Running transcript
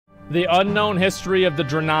The unknown history of the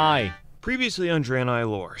Draenei. Previously on Draenei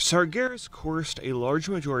lore, Sargeras coerced a large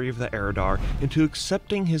majority of the Eredar into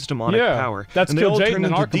accepting his demonic power, and they all turned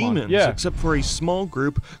into demons, except for a small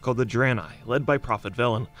group called the Draenei, led by Prophet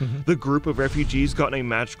Velen. The group of refugees got in a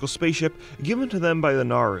magical spaceship given to them by the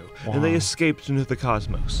Naru, and they escaped into the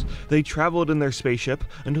cosmos. They traveled in their spaceship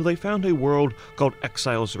until they found a world called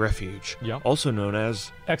Exile's Refuge, also known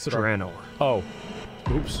as Draenor. Oh.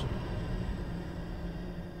 Oops.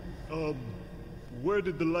 Where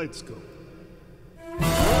did the lights go? What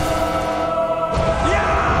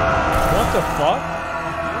the fuck?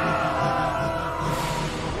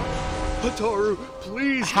 Hataru,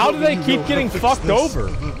 please. How do they keep getting fucked over?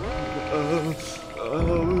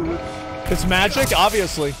 It's magic,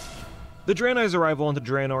 obviously. The Draenei's arrival into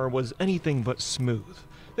Draenor was anything but smooth.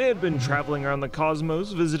 They had been traveling around the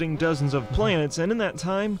cosmos, visiting dozens of planets, and in that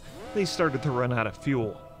time, they started to run out of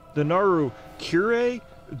fuel. The Naru Kure,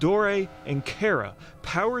 Dore, and Kara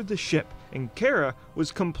powered the ship, and Kara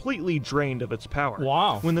was completely drained of its power.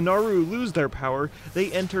 Wow. When the Naru lose their power,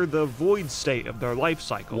 they enter the void state of their life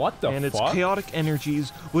cycle. What the fuck? And its chaotic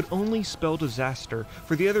energies would only spell disaster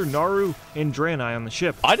for the other Naru and Draenei on the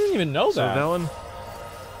ship. I didn't even know that. So Velen,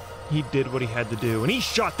 he did what he had to do, and he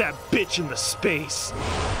shot that bitch into space.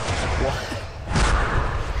 What?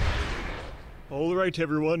 All right,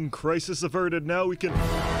 everyone, crisis averted. Now we can...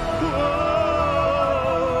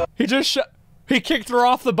 He just he kicked her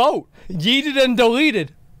off the boat. Yeeted and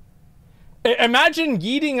deleted. Imagine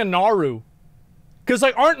yeeting a Naru. Cause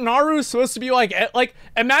like, aren't Naru supposed to be like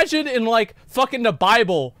imagine in like fucking the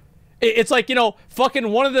Bible. It's like, you know,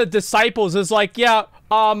 fucking one of the disciples is like, yeah,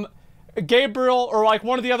 Gabriel or like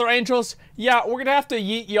one of the other angels, yeah, we're gonna have to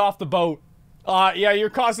yeet you off the boat. Yeah,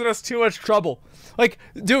 you're causing us too much trouble. Like,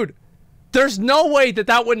 dude, there's no way that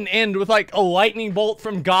that wouldn't end with like a lightning bolt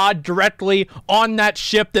from God directly on that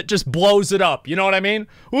ship that just blows it up. You know what I mean?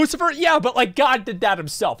 Lucifer, yeah, but like God did that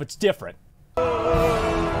himself. It's different. Yeah,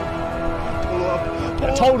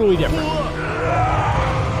 totally different.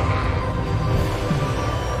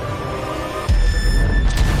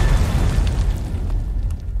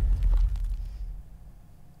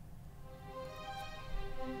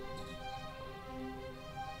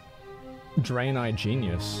 Draenei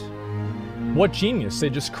genius. What genius? They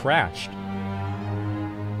just crashed.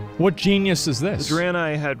 What genius is this? The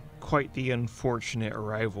Draenei had quite the unfortunate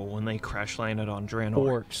arrival when they crash landed on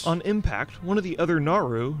Draenor. On impact, one of the other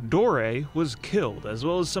Naru, Dore, was killed, as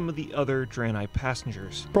well as some of the other Draenei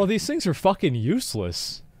passengers. Bro, these things are fucking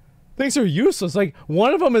useless. Things are useless. Like,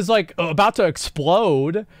 one of them is like about to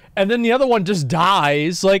explode, and then the other one just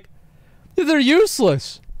dies. Like, they're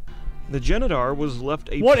useless. The Genadar was left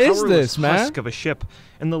a powerless husk of a ship,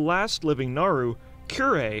 and the last living Naru,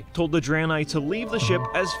 Kure, told the Draenei to leave the ship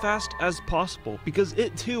as fast as possible, because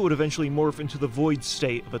it too would eventually morph into the void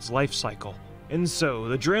state of its life cycle. And so,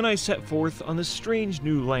 the Draenei set forth on this strange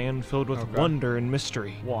new land filled with wonder and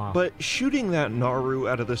mystery. Wow. But shooting that Naru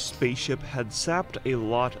out of the spaceship had sapped a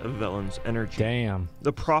lot of Velen's energy. Damn.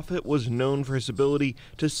 The Prophet was known for his ability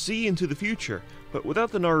to see into the future, but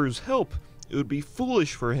without the Naru's help, it would be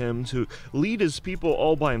foolish for him to lead his people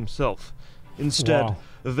all by himself. Instead,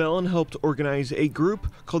 Velen helped organize a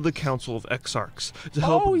group called the Council of Exarchs to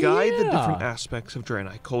help guide the different aspects of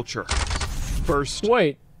Draenei culture. First,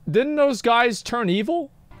 wait, didn't those guys turn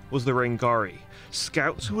evil? Was the Rangari,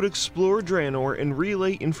 scouts who would explore Draenor and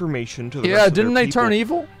relay information to the rest of didn't their they people, turn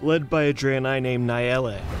evil? Led by a Draenei named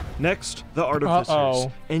Naele. Next, the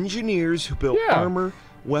Artificers, engineers who built armor,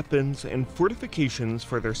 weapons, and fortifications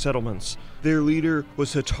for their settlements. Their leader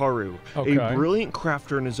was Hataru, a brilliant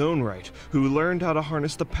crafter in his own right, who learned how to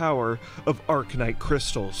harness the power of Arcanite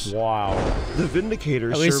crystals. Wow. The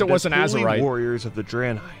Vindicators served as holy warriors of the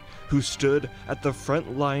Draenei, who stood at the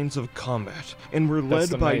front lines of combat, and were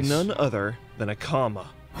led by none other than Akama.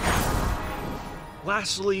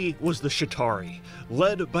 Lastly was the Shatari,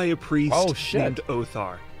 led by a priest named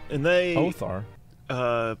Othar. And they...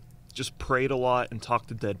 just prayed a lot and talked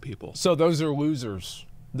to dead people. So those are losers.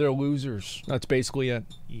 They're losers. That's basically it.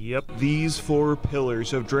 Yep. These four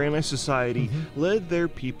pillars of Draenei society led their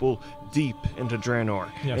people deep into Draenor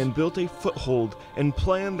and built a foothold and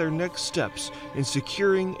planned their next steps in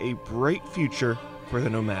securing a bright future for the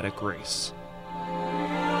nomadic race.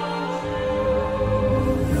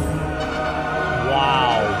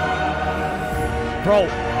 Wow. Bro.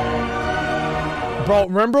 Bro,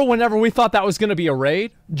 remember whenever we thought that was gonna be a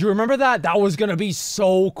raid? Do you remember that? That was gonna be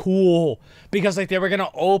so cool. Because like they were gonna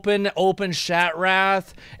open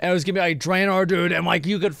Shattrath, and it was gonna be like Draenei, dude, and like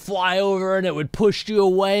you could fly over and it would push you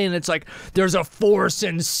away, and it's like there's a force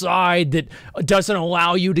inside that doesn't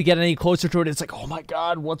allow you to get any closer to it. It's like, oh my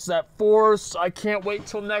god, what's that force? I can't wait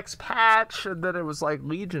till next patch. And then it was like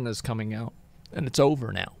Legion is coming out. And it's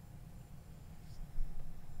over now.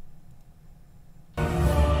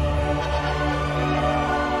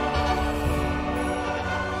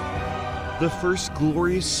 The first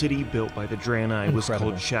glorious city built by the Draenei was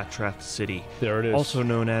called Shattrath City. There it is. Also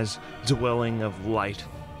known as Dwelling of Light.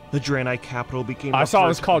 The Draenei capital became I saw it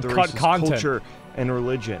was called the Cut Content. Culture and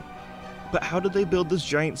religion. But how did they build this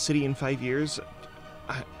giant city in 5 years?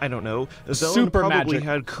 I don't know. Velen probably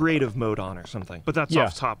had creative mode on or something. But that's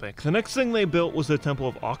off topic. The next thing they built was the Temple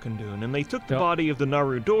of Auchindoun, and they took the body of the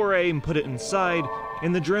Naru Dore and put it inside,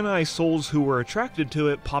 and the Draenei souls who were attracted to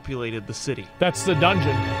it populated the city. That's the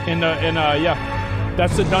dungeon. Yeah.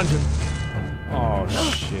 That's the dungeon. Oh,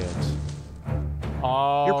 shit.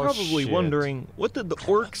 Oh, You're probably wondering, what did the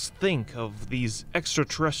orcs think of these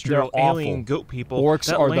extraterrestrial alien goat people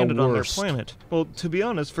that landed on their planet? Well, to be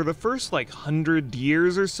honest, for the first, 100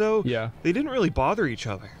 years or so, they didn't really bother each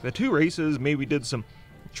other. The two races maybe did some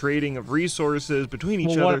trading of resources between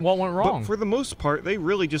each other. What went wrong? But for the most part, they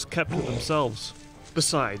really just kept to themselves.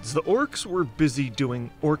 Besides, the orcs were busy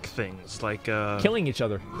doing orc things, like, killing each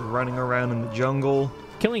other. Running around in the jungle.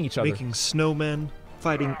 Killing each other. Making snowmen.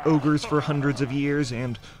 Fighting ogres for hundreds of years,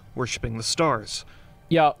 and worshipping the stars.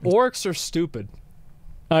 Yeah, orcs are stupid.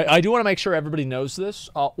 I do want to make sure everybody knows this.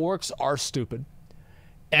 Orcs are stupid.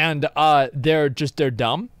 And they're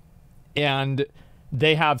dumb. And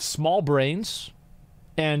they have small brains.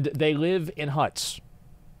 And they live in huts.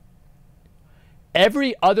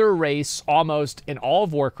 Every other race, almost, in all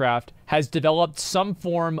of Warcraft, has developed some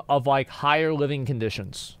form of, higher living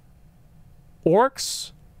conditions.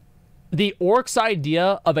 Orcs... The orc's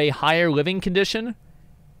idea of a higher living condition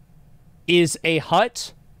is a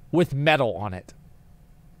hut with metal on it.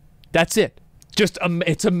 That's it.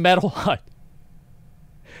 It's a metal hut.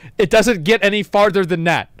 It doesn't get any farther than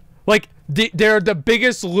that. They're the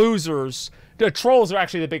biggest losers. The trolls are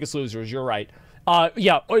actually the biggest losers. You're right.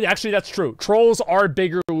 Yeah, actually that's true. Trolls are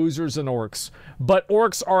bigger losers than orcs, but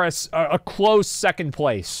orcs are a close second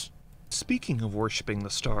place. Speaking of worshipping the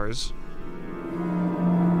stars...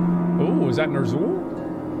 Ooh, is that Ner'zhul?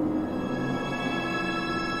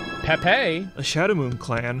 Pepe? A Shadowmoon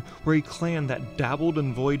clan were a clan that dabbled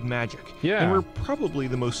in void magic. Yeah. And were probably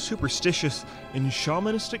the most superstitious and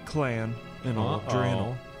shamanistic clan in all of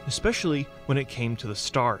Draenei. Especially when it came to the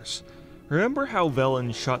stars. Remember how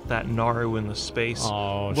Velen shot that Naru in the space?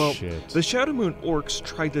 Oh, well, shit. The Shadowmoon orcs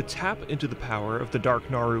tried to tap into the power of the Dark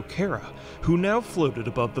Naru Kara, who now floated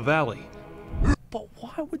above the valley. But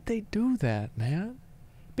why would they do that, man?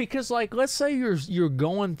 Because, let's say you're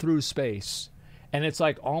going through space, and it's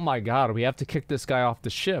like, oh my god, we have to kick this guy off the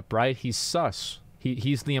ship, right? He's sus.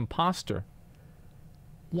 He's the imposter.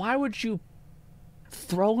 Why would you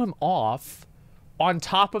throw him off on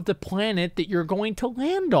top of the planet that you're going to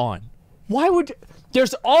land on? Why would...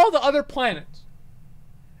 There's all the other planets,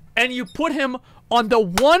 and you put him on the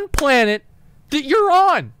one planet that you're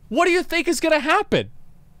on. What do you think is going to happen?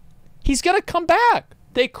 He's going to come back.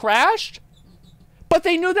 They crashed? But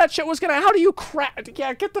they knew that shit was gonna... How do you crash?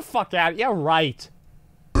 Yeah, get the fuck out. Yeah, right.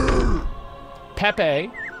 Pepe.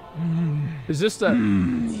 Is this the...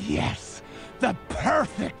 Yes. The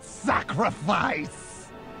perfect sacrifice.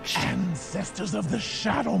 Ancestors of the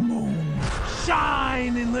Shadow Moon,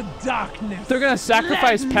 shine in the darkness. They're gonna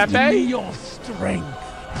sacrifice Pepe? Me your strength.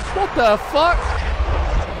 What the fuck?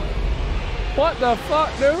 What the fuck,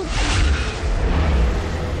 dude?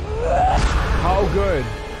 How good?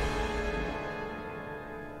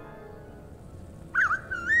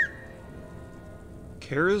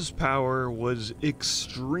 Kara's power was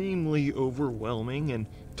extremely overwhelming and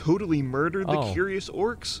totally murdered the curious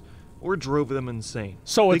orcs or drove them insane.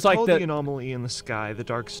 So it's they called the anomaly in the sky the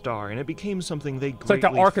Dark Star, and it became something they greatly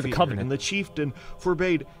like the Ark of the feared, Covenant. and the chieftain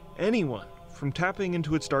forbade anyone from tapping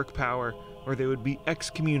into its dark power, or they would be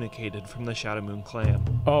excommunicated from the Shadowmoon clan.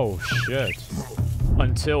 Oh shit.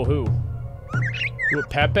 Until who? Will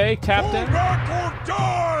Pepe tapped in?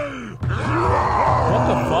 What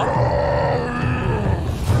the fuck?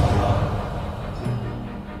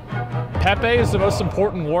 Pepe is the most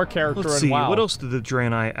important war character Let's in see, WoW. what else did the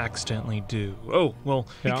Draenei accidentally do? Oh, well,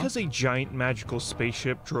 because a giant magical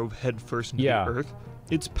spaceship drove headfirst into the Earth,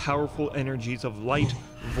 its powerful energies of light,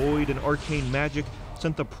 void, and arcane magic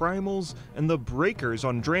sent the Primals and the Breakers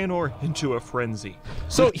on Draenor into a frenzy.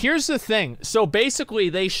 So here's the thing. So basically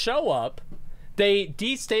they show up, they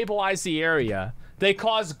destabilize the area, they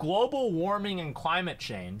cause global warming and climate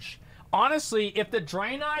change. Honestly, if the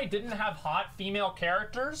Draenei didn't have hot female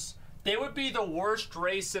characters, they would be the worst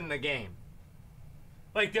race in the game.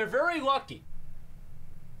 Like, they're very lucky.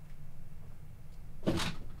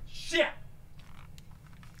 Shit!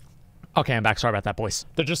 Okay, I'm back. Sorry about that, boys.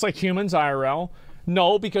 They're just like humans, IRL.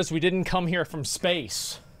 No, because we didn't come here from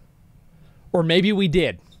space. Or maybe we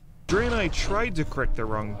did. Draenei tried to correct their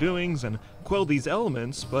wrongdoings and quell these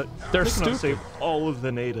elements, but they're they cannot stupid. save all of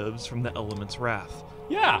the natives from the element's wrath.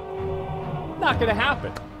 Yeah, not gonna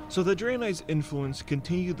happen. So the Draenei's influence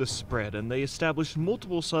continued to spread, and they established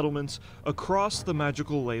multiple settlements across the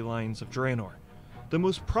magical ley lines of Draenor. The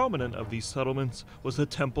most prominent of these settlements was the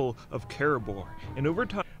Temple of Karabor, and over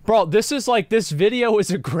time— Bro, this is like, this video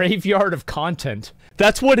is a graveyard of content.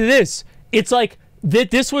 That's what it is. It's like,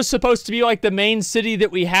 this was supposed to be like the main city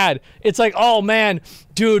that we had. It's like, oh man,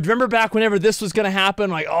 dude, remember back whenever this was gonna happen?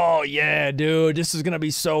 Like, oh yeah, dude, this is gonna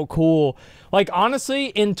be so cool. Like, honestly,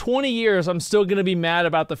 in 20 years, I'm still gonna be mad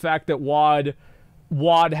about the fact that WoD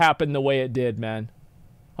happened the way it did, man.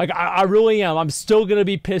 Like, I really am. I'm still gonna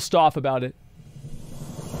be pissed off about it.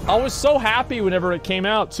 I was so happy whenever it came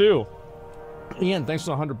out, too. Ian, thanks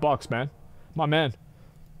for the $100, man. My man.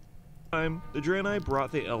 The Draenei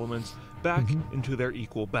brought the elements back into their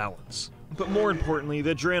equal balance. But more importantly,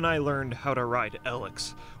 the Draenei learned how to ride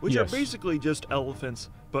Elecs, which are basically just elephants,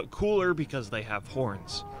 but cooler because they have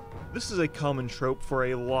horns. This is a common trope for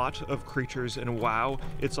a lot of creatures in WoW.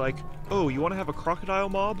 It's like, oh, you want to have a crocodile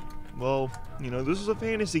mob? Well, you know, this is a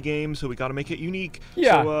fantasy game, so we gotta make it unique.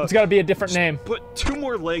 Yeah, so, it's gotta be a different name. Put 2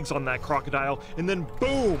 more legs on that crocodile, and then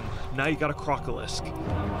boom! Now you got a crocolisk.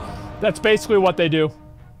 That's basically what they do.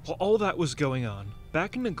 While all that was going on,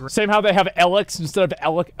 back in the same how they have Elecs instead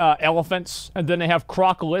of elephants, and then they have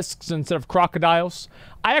crocolisks instead of crocodiles.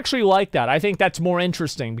 I actually like that. I think that's more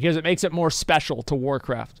interesting because it makes it more special to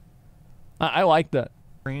Warcraft. I like that.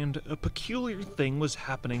 And a peculiar thing was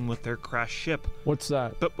happening with their crashed ship. What's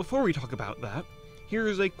that? But before we talk about that, here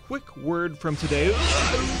is a quick word from today.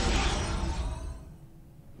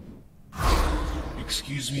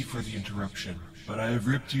 Excuse me for the interruption, but I have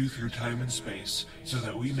ripped you through time and space so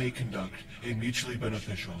that we may conduct a mutually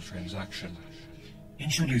beneficial transaction.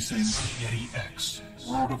 Introducing Yeti X,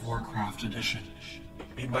 World of Warcraft Edition.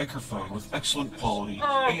 A microphone with excellent quality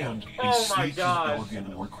and a sleek and elegant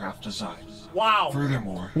Warcraft design. Wow.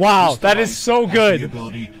 Furthermore, wow, that is so good. The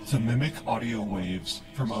ability to mimic audio waves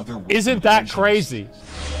from other Isn't that crazy?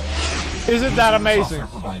 Isn't that amazing?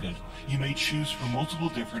 Provided. You may choose from multiple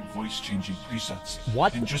different voice-changing presets.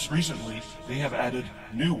 What? And just recently, they have added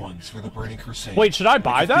new ones for the Burning Crusade. Wait, should I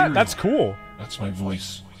buy that? That's cool. That's my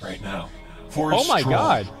voice right now. Oh my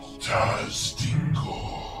god.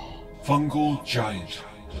 Tazdingo. Fungal Giant.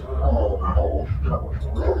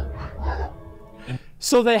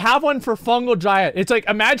 So they have one for Fungal Giant. It's like,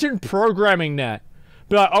 imagine programming that.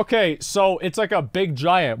 Be like, okay, so it's like a big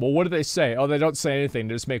giant. Well, what do they say? Oh, they don't say anything.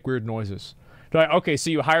 They just make weird noises. They're like, okay, so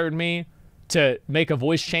you hired me to make a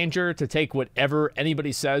voice changer to take whatever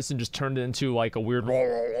anybody says and just turn it into like a weird...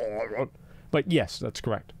 But yes, that's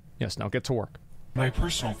correct. Yes, now get to work. My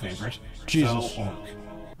personal favorite, Jesus. Fel Orc.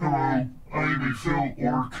 Hello, I am a Fel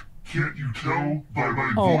Orc. Can't you tell by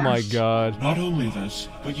my voice? Oh my god. Not only this,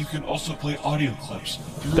 but you can also play audio clips.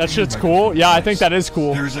 That shit's cool? Yeah, I think that is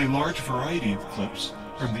cool. There's a large variety of clips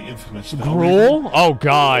from the infamous Gruul? Oh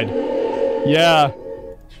god. Yeah.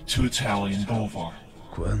 To Italian Bolvar.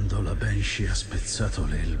 Quando la Banshee ha spezzato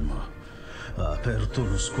l'elmo, ha aperto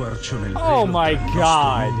uno squarcio nel oh my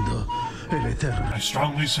god. I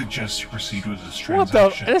strongly suggest you proceed with this transaction.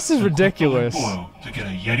 What the? This is ridiculous. To get a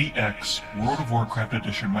Yeti X World of Warcraft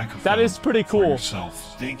Edition microphone. That is pretty cool. For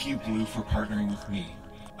yourself. Thank you, Blue, for partnering with me.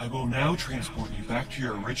 I will now transport you back to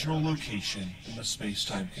your original location in the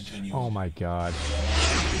space-time continuum. Oh my god.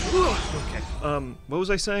 Okay. What was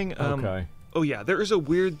I saying? Okay. Oh yeah, there is a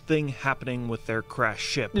weird thing happening with their crashed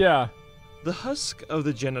ship. Yeah. The husk of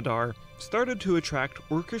the Genadar started to attract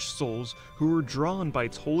orcish souls who were drawn by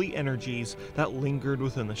its holy energies that lingered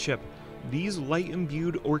within the ship. These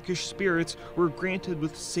light-imbued orcish spirits were granted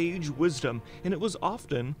with sage wisdom, and it was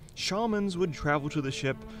often shamans would travel to the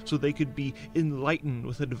ship so they could be enlightened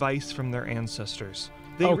with advice from their ancestors.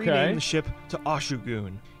 They renamed the ship to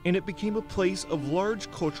Asmongold, and it became a place of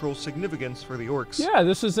large cultural significance for the orcs. Yeah,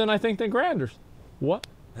 this is in, I think, the Granders. What?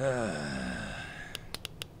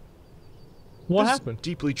 What happened?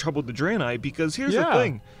 Deeply troubled the Draenei because here's the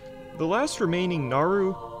thing. The last remaining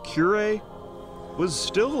Naru, Kure, was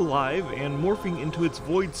still alive and morphing into its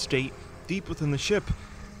void state deep within the ship.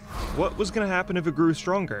 What was going to happen if it grew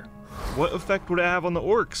stronger? What effect would it have on the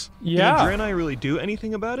orcs? Yeah. Can Draenei really do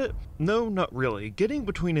anything about it? No, not really. Getting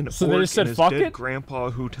between an orc and his dead grandpa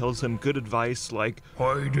who tells him good advice like,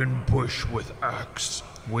 hide in bush with axe,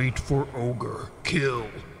 wait for ogre, kill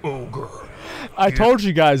ogre. I told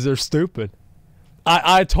you guys they're stupid.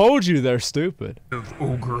 I told you they're stupid. If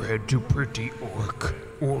ogre head to pretty orc,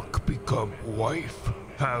 orc become wife,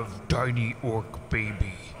 have tiny orc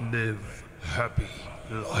baby, live happy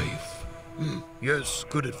life. Yes,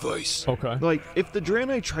 good advice. Okay. Like, if the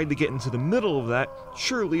Draenei tried to get into the middle of that,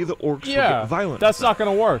 surely the orcs would get violent. That's not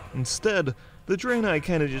gonna work. Instead, the Draenei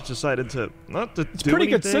kind of just decided to not to do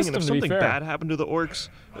anything, and if something bad happened to the orcs,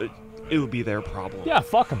 it would be their problem. Yeah,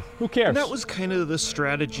 fuck them. Who cares? And that was kind of the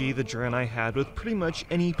strategy the Draenei had with pretty much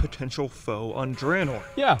any potential foe on Draenor.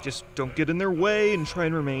 Yeah. Just don't get in their way and try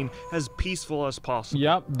and remain as peaceful as possible.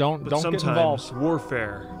 Yep, don't get involved. Sometimes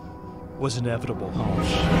warfare was inevitable.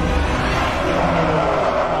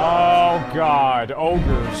 Oh god,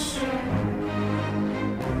 ogres.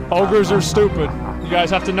 Ogres are stupid. You guys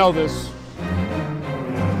have to know this.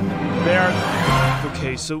 They're...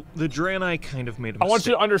 Okay, so the Draenei kind of made a mistake. I want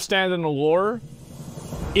you to understand in the lore,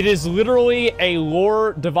 it is literally a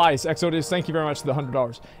lore device. Exodus, thank you very much for the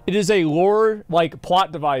 $100. It is a lore, like,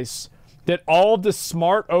 plot device that all of the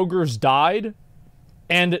smart ogres died,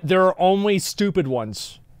 and there are only stupid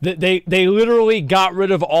ones. They literally got rid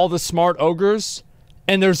of all the smart ogres,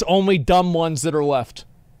 and there's only dumb ones that are left.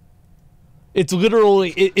 It's literally,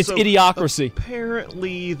 it's idiocracy.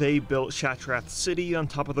 Apparently, they built Shatrath City on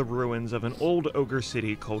top of the ruins of an old ogre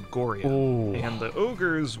city called Goria. Ooh. And the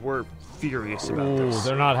ogres were furious about this.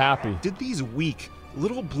 They're not happy. Did these weak,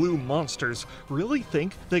 little blue monsters really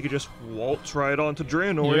think they could just waltz right onto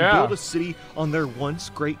Draenor and build a city on their once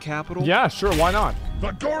great capital? Yeah, sure, why not?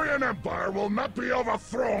 The Gorian Empire will not be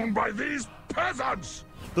overthrown by these peasants!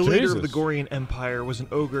 The leader of the Gorian Empire was an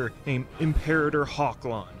ogre named Imperator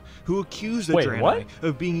Hawklon, who accused the Draenei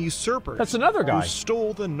of being usurpers. That's another guy. Who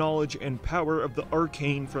stole the knowledge and power of the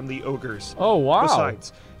arcane from the ogres. Oh, wow.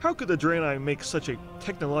 Besides, how could the Draenei make such a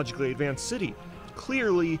technologically advanced city?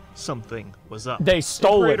 Clearly, something was up. They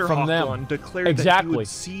stole Imperator it from Hawklon them. declared that he would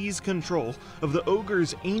seize control of the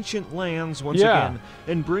ogres' ancient lands once again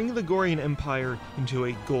and bring the Gorian Empire into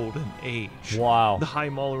a golden age. Wow. The High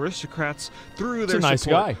Mall aristocrats threw their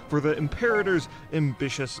support for the Imperator's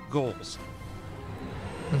ambitious goals.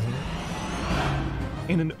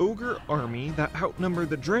 And an ogre army that outnumbered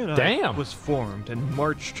the Draenei was formed and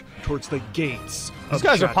marched towards the gates of These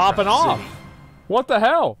guys are popping off. What the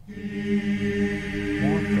hell?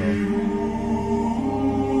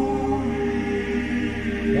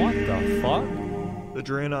 What the fuck? The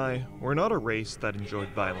Draenei were not a race that enjoyed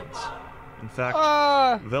violence. In fact,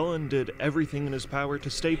 Velen did everything in his power to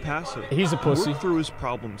stay passive. He's a pussy. Work through his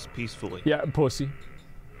problems peacefully. Yeah, pussy.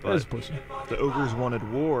 But if the ogres wanted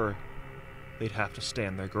war, they'd have to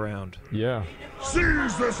stand their ground. Yeah.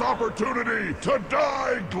 Seize this opportunity to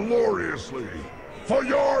die gloriously, for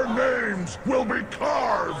your names will be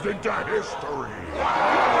carved into history.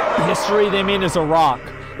 History, they mean, is a rock.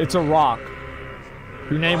 It's a rock.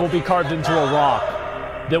 Your name will be carved into a rock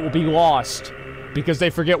that will be lost because they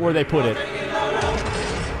forget where they put it.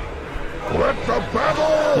 Let the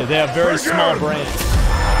battle they have very small brains.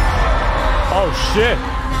 Oh, shit.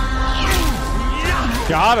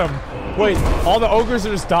 Got him. Wait, all the ogres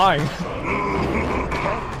are just dying.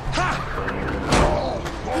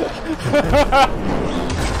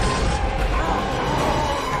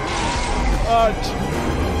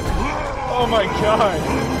 Oh my god.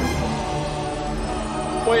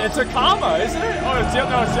 Wait, it's a comma, isn't it? Oh, it's the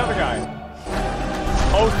other guy.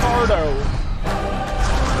 Othardo.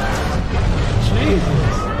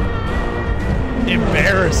 Jesus.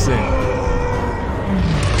 Embarrassing.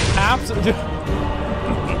 Absolutely.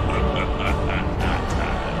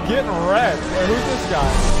 Getting wrecked. Wait, who's this guy?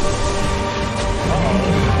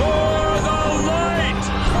 For the light!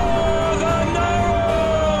 For the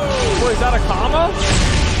nose! Wait, is that a comma?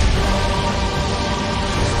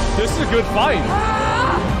 This is a good fight.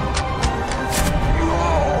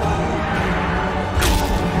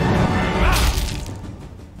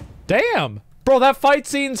 Damn. Bro, that fight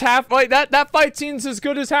scene's that fight scene's as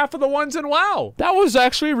good as half of the ones in WoW. That was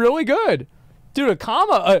actually really good. Dude, a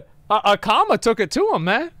comma took it to him,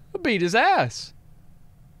 man. I beat his ass.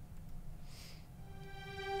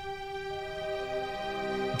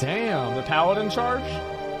 Damn, the paladin charge?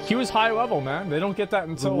 He was high level, man. They don't get that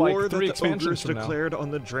until like 3 expansions from now. The war that the ogres declared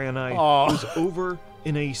on the Draenei was over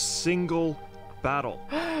in a single battle.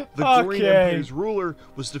 The Gorian Empire's ruler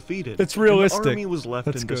was defeated. It's realistic. And the army was left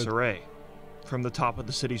in disarray. From the top of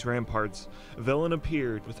the city's ramparts, Velen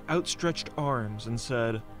appeared with outstretched arms and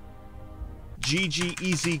said, GG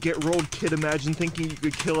easy, get rolled, kid. Imagine thinking you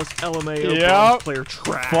could kill us, LMAO bronze player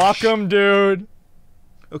trash. Fuck him, dude.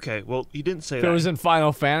 Okay, well, he didn't say that. If it was in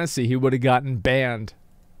Final Fantasy, he would have gotten banned.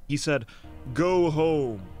 He said, go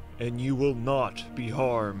home, and you will not be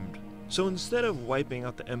harmed. So instead of wiping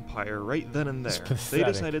out the Empire right then and there, they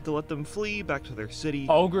decided to let them flee back to their city.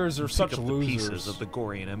 Ogres are such losers. The pieces of the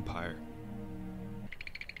Gorian Empire.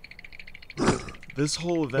 This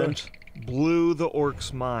whole event blew the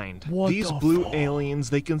orcs' mind. These blue aliens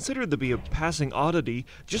they considered to be a passing oddity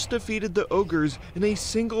just defeated the ogres in a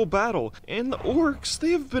single battle. And the orcs,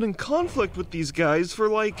 they have been in conflict with these guys for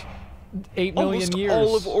like 8 million years.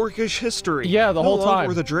 All of orcish history. Yeah, the whole time. No longer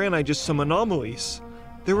were the Draenei just some anomalies.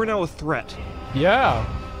 They were now a threat. Yeah.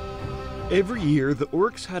 Every year, the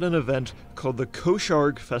orcs had an event called the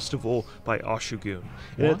Kosharg Festival by Asmongold.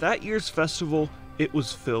 And at that year's festival, it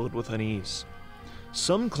was filled with unease.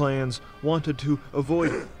 Some clans wanted to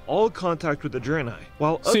avoid all contact with the Draenei,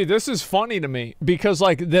 while see, this is funny to me because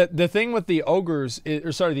like the thing with the ogres, the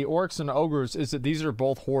orcs and the ogres is that these are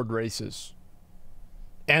both horde races,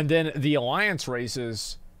 and then the alliance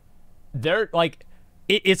races, they're like,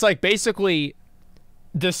 it's like basically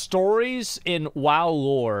the stories in WoW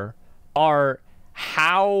lore are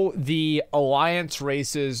how the alliance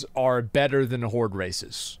races are better than the horde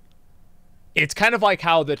races. It's kind of like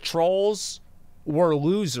how the trolls were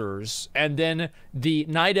losers, and then the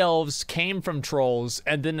night elves came from trolls,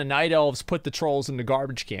 and then the night elves put the trolls in the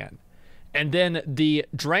garbage can, and then the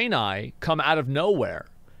Draenei come out of nowhere,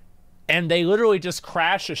 and they literally just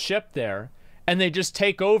crash a ship there, and they just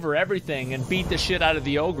take over everything and beat the shit out of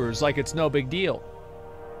the ogres like it's no big deal.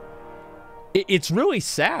 It's really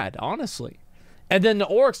sad, honestly. And then the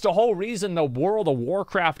orcs, the whole reason the World of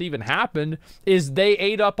Warcraft even happened is they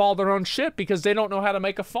ate up all their own shit because they don't know how to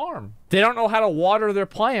make a farm. They don't know how to water their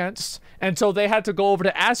plants, and so they had to go over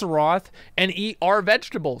to Azeroth and eat our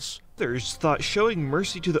vegetables. Others thought showing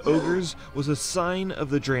mercy to the ogres was a sign of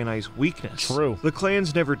the Draenei's weakness. True. The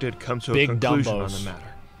clans never did come to a conclusion on the matter.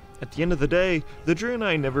 At the end of the day, the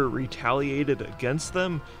Draenei never retaliated against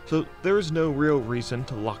them, so there is no real reason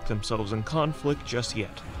to lock themselves in conflict just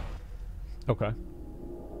yet. Okay.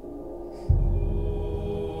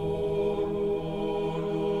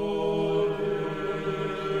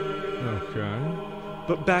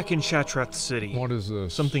 But back in Shattrath City, what is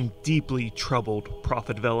this? Something deeply troubled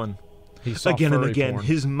Prophet Velen. Again and again,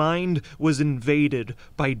 his mind was invaded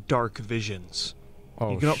by dark visions.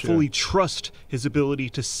 He could not fully trust his ability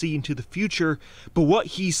to see into the future, but what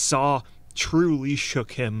he saw truly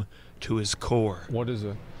shook him to his core. What is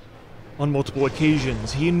it? On multiple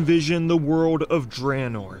occasions, he envisioned the world of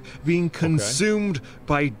Draenor being consumed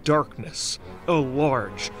by darkness. A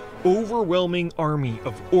large, overwhelming army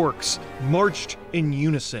of orcs marched in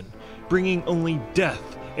unison, bringing only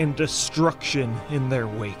death and destruction in their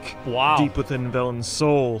wake. Wow. Deep within Velen's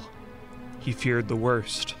soul, he feared the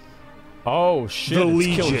worst. Oh shit, the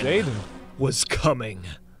Legion was coming.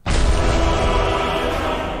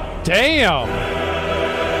 Damn!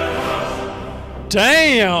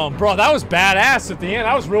 Damn, bro, that was badass at the end.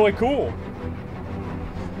 That was really cool.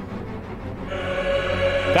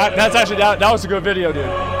 That's actually, that was a good video, dude.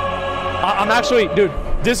 I'm actually, dude,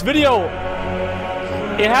 this video,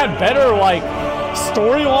 it had better, like,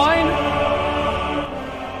 storyline.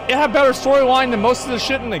 It had better storyline than most of the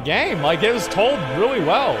shit in the game. Like, it was told really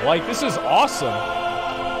well. Like, this is awesome.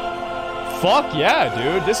 Fuck yeah,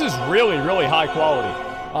 dude. This is really, really high quality.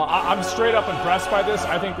 I'm straight up impressed by this.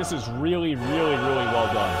 I think this is really, really, really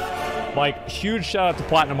well done. Like, huge shout out to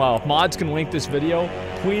Platinum Wow. If mods can link this video,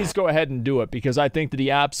 please go ahead and do it, because I think that he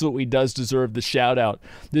absolutely does deserve the shout out.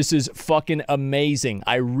 This is fucking amazing.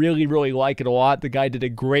 I really, really like it a lot. The guy did a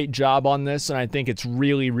great job on this, and I think it's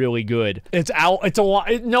really, really good. No,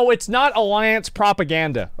 it's not Alliance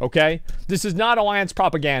propaganda, okay? This is not Alliance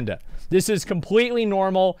propaganda. This is completely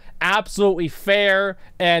normal, absolutely fair,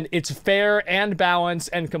 and it's fair and balanced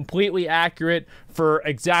and completely accurate for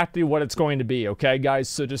exactly what it's going to be, okay, guys?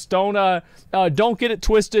 So just don't get it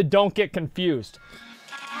twisted, don't get confused.